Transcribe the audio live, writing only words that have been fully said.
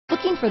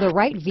Looking for the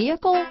right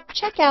vehicle?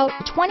 Check out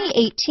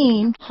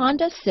 2018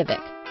 Honda Civic.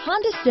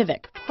 Honda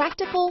Civic,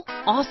 practical,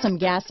 awesome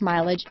gas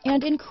mileage,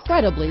 and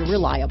incredibly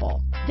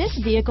reliable. This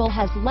vehicle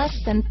has less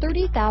than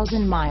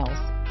 30,000 miles.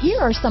 Here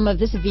are some of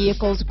this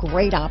vehicle's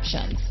great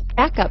options: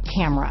 backup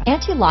camera,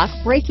 anti-lock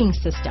braking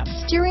system,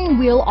 steering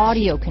wheel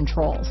audio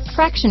controls,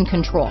 traction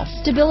control,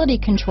 stability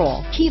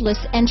control,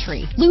 keyless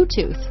entry,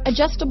 Bluetooth,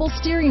 adjustable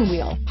steering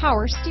wheel,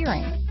 power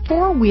steering,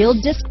 four-wheel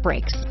disc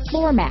brakes,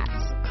 floor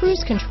mats,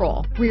 cruise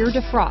control, rear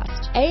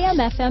defrost,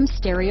 AM/FM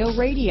stereo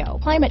radio,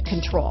 climate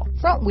control,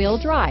 front wheel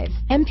drive,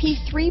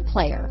 MP3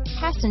 player,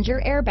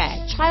 passenger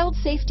airbag, child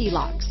safety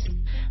locks.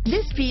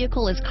 This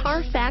vehicle is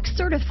Carfax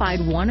certified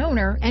one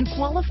owner and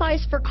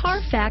qualifies for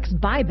Carfax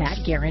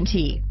buyback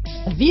guarantee.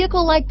 A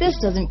vehicle like this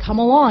doesn't come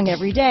along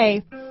every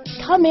day.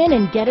 Come in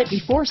and get it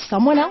before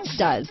someone else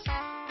does.